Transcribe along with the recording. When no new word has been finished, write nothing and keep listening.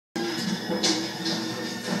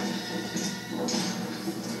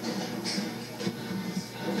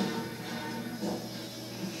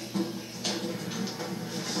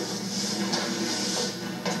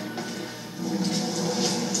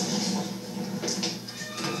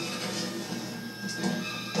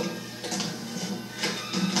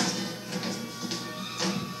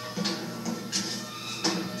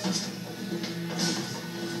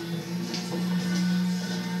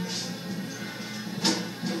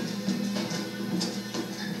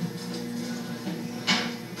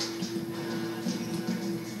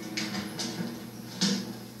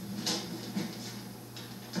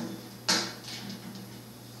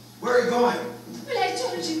going? Well, I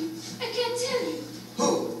told you. I can't tell you.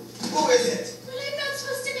 Who? Who is it? Well, I'm not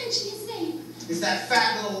supposed to mention his name. It's that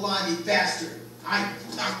fat little limey bastard. I'll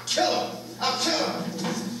kill him. I'll kill him.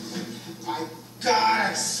 My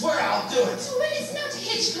God, I swear I'll do it. Oh, well, it's not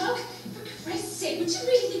Hitchcock. For Christ's sake, would you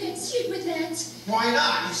really think I'd sleep with that? Why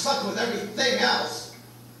not? You slept with everything else.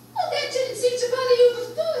 Oh, that didn't seem to bother you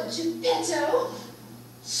before, Geppetto.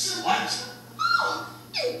 Slut. Oh,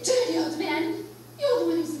 you dirty old man. You're the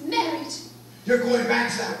one who's married. You're going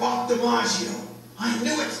back to that Bob DiMaggio. I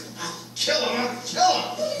knew it. I'll kill him. I'll kill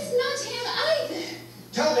him. Well, it's not him either.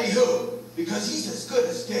 Tell me who, because he's as good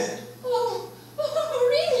as dead. Oh,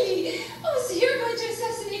 really? Oh, so you're going to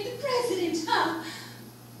assassinate the president, huh?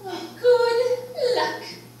 Well, good luck.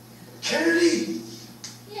 Kennedy?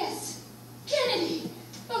 Yes, Kennedy.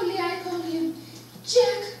 Only I call him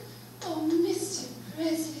Jack. Oh, Mr.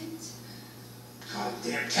 President.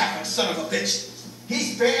 Goddamn Catholic son of a bitch.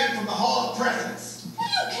 He's banned from the Hall of Presidents. Well,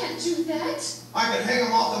 you can't do that. I could hang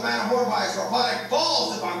him off the Matterhorn by his robotic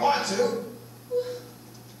balls if I want to.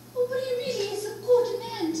 Well, but he really is a good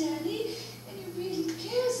man, Daddy. And he really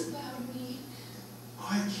cares about me.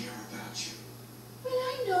 I care about you. Well,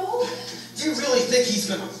 I know. Do you really think he's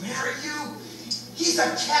going to marry you? He's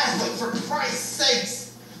a Catholic, for Christ's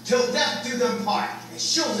sakes. Till death do them part, and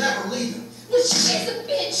she'll never leave him. Well, she's a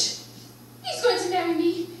bitch. He's going to marry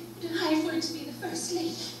me, and I'm going to be the first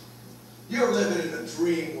lady. You're living in a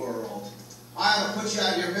dream world. I ought to put you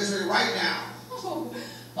out of your misery right now. Oh,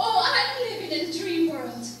 I'm living in a dream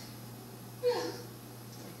world. Well,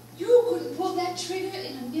 you couldn't pull that trigger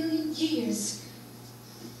in a million years.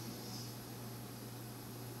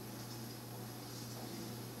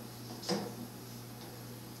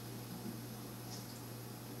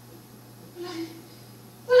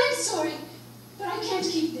 Well, I'm sorry, but I can't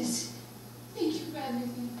keep this. Thank you for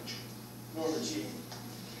everything. Norma Jean,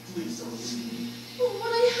 please don't leave me. Oh,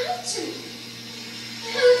 well, I have to. The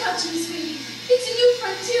helicopter is waiting. It's a new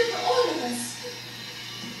frontier for all of us.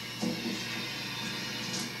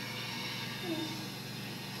 Oh.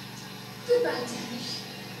 Goodbye, Daddy.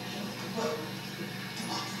 But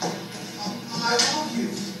I love you.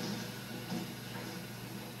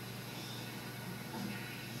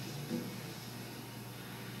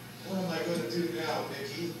 What am I going to do now,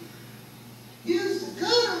 Mickey? Use the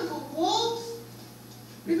gun, Uncle Walt.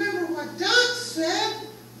 Remember what Doc said?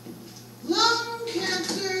 Lung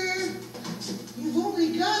cancer. You've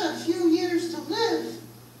only got a few years to live.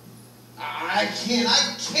 I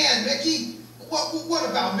can't, Mickey. What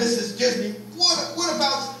about Mrs. Disney? What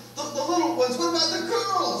about the little ones? What about the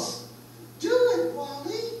girls? Do it,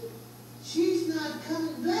 Wally. She's not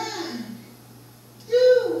coming back.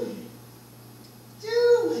 Do it.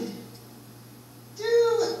 Do it.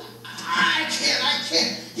 Do it. I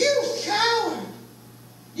can't. You coward.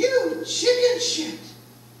 You chicken shit.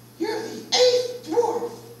 You're the 8th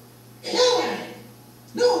dwarf. Yeller.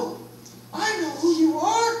 No, I know who you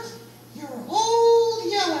are. You're old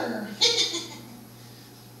Yeller.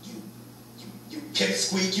 You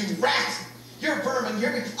pipsqueak, you rat. You're vermin,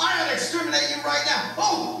 hear me? I ought to exterminate you right now.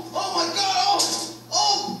 Oh my God,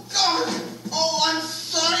 oh God. Oh, I'm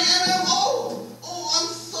sorry, M.M. Oh, I'm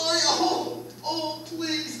sorry. Oh,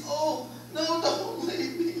 please. Oh, no, don't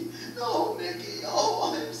leave me. No, Mickey.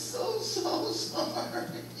 Oh, I'm so sorry.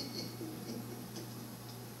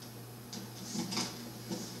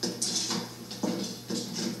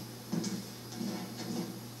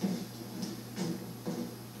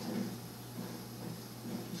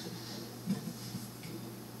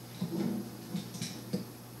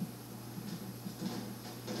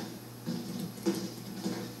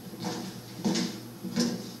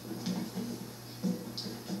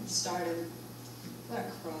 Started. What a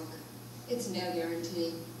crock. It's no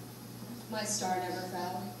guarantee. My star never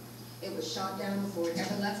fell. It was shot down before it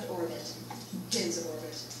ever left orbit. His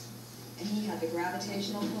orbit. And he had the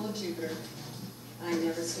gravitational pull of Jupiter. I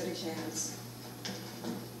never stood a chance.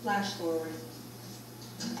 Flash forward.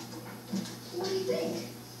 What do you think?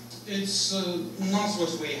 It's not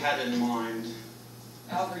what we had in mind.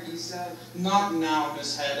 Alfred, you said? Not now,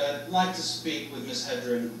 Miss Head. I'd like to speak with Miss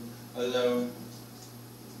Hedren alone.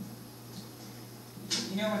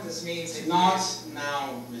 You know what this means? It Not means...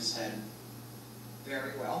 now, Miss Head.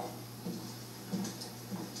 Very well.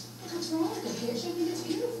 What's wrong with the picture? I think it's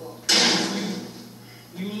beautiful.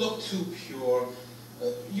 You look too pure.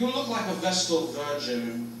 You look like a Vestal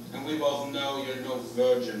virgin, and we both know you're no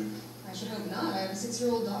virgin. I should hope not. I have a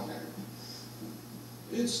 6-year-old daughter.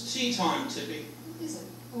 It's tea time, Tippi. Is it?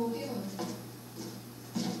 I won't be alone.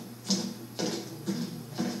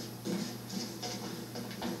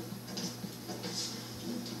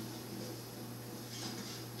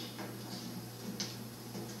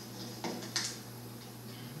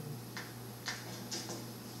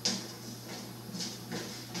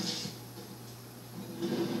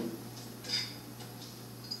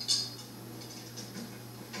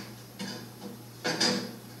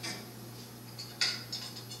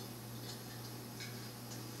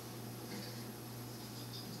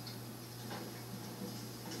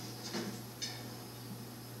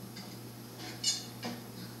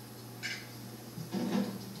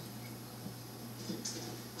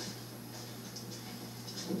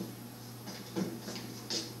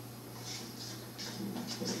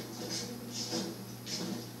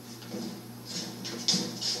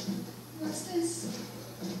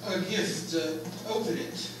 gift. Open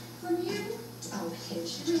it. From you? Oh,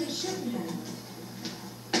 Hitch, you really shouldn't have.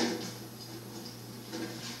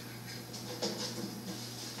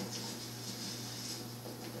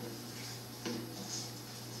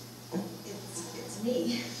 It's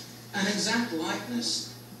me. An exact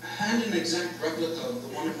likeness, and an exact replica of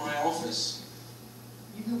the one in my office.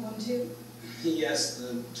 You have one too? Yes,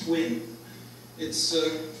 the twin. It's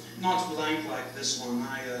not blank like this one.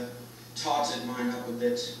 I tarted mine up a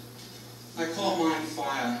bit. I call mine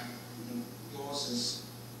fire. Yours is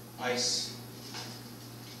ice.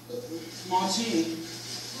 Martini.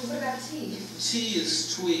 Well, what about tea? Tea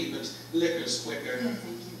is twee, but liquor's quicker. No,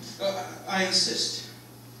 thank you. I insist.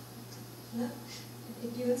 No,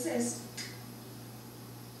 if you insist.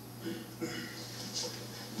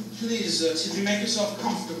 Please, Tippi, make yourself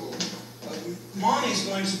comfortable. Marnie's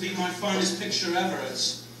going to be my finest picture ever.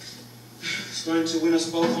 It's going to win us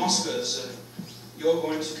both Oscars. You're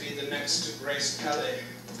going to be the next Grace Kelly.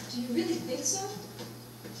 Do you really think so?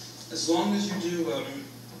 As long as you do,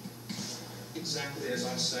 exactly as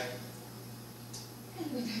I say.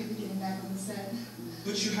 Anyway, I better be getting back on the set.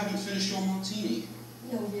 But you haven't finished your martini.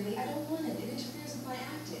 No, really, I don't want it. It interferes with my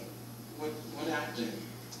acting. What acting?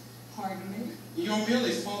 Pardon me? You're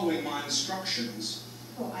merely following my instructions.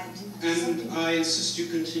 Oh, I do have And something. I insist you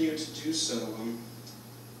continue to do so,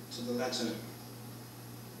 to the letter.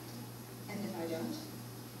 And if I don't?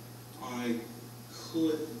 I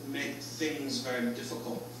could make things very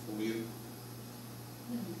difficult for you.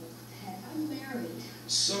 No, look, Pet, I'm married.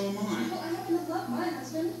 So am I. Well, I happen to love my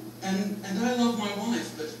husband. And I love my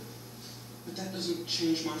wife, but that doesn't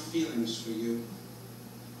change my feelings for you.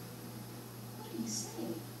 What are you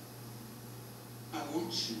saying? I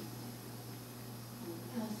want you.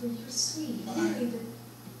 Oh, Alfred, you're sweet. I- Really,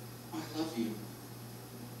 but I love you.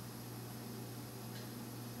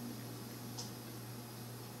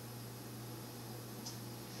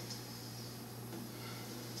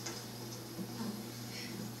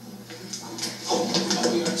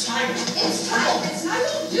 Oh, you're tired. it's time. It's I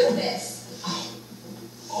won't do this.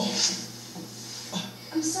 Oh,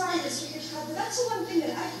 I'm sorry, Mr. Hitchcock, but that's the one thing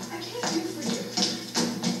that I can't do for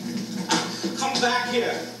you. come back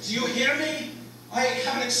here. Do you hear me? I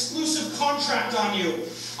have an exclusive contract on you.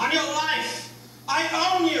 On your life. I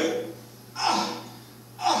own you.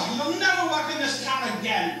 You'll never work in this town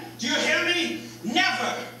again. Do you hear me?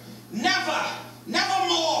 Never. Never. Never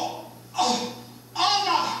more.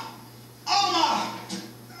 Alma. Alma.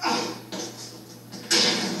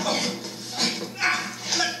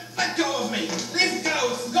 Let go of me. Leave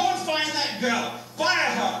go. Go and find that girl.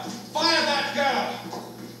 Fire her. Fire that girl.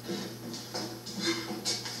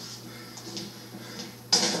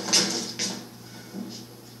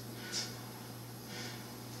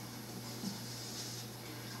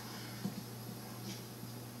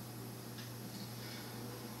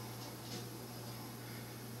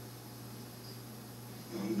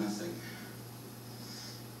 Nothing.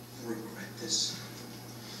 You'll regret this.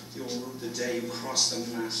 You'll rue the day you crossed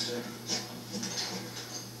them, Master.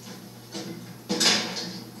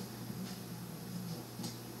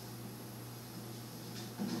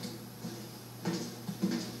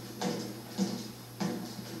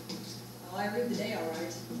 Oh, I ruled the day all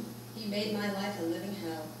right. He made my life a living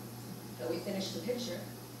hell. But we finished the picture.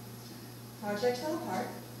 Project fell apart,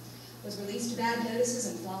 was released to bad notices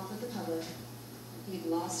and flopped with the public. He'd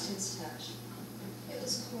lost his touch. It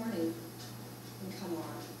was corny. And come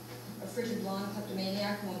on, a frigid blonde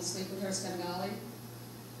kleptomaniac who won't sleep with her Svengali?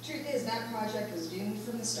 Truth is, that project was doomed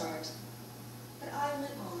from the start. But I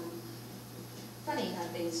went on. Funny how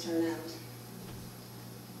things turn out.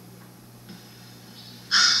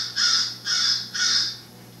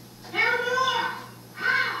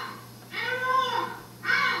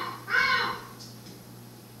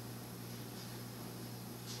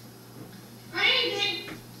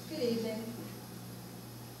 Good evening.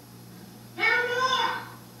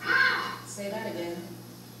 Say that again.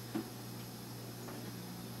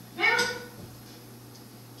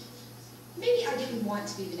 Maybe I didn't want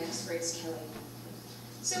to be the next Grace Kelly.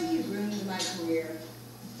 So he ruined my career.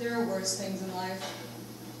 There are worse things in life.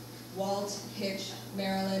 Walt, Hitch,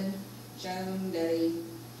 Marilyn, Joan, Betty,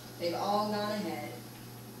 they've all gone ahead.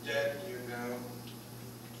 Dead, you know.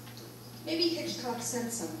 Maybe Hitchcock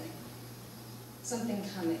sent something. Something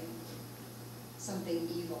coming. Something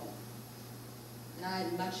evil. And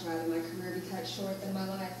I'd much rather my career be cut short than my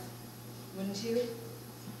life. Wouldn't you?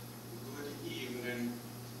 Good evening.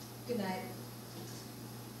 Good night.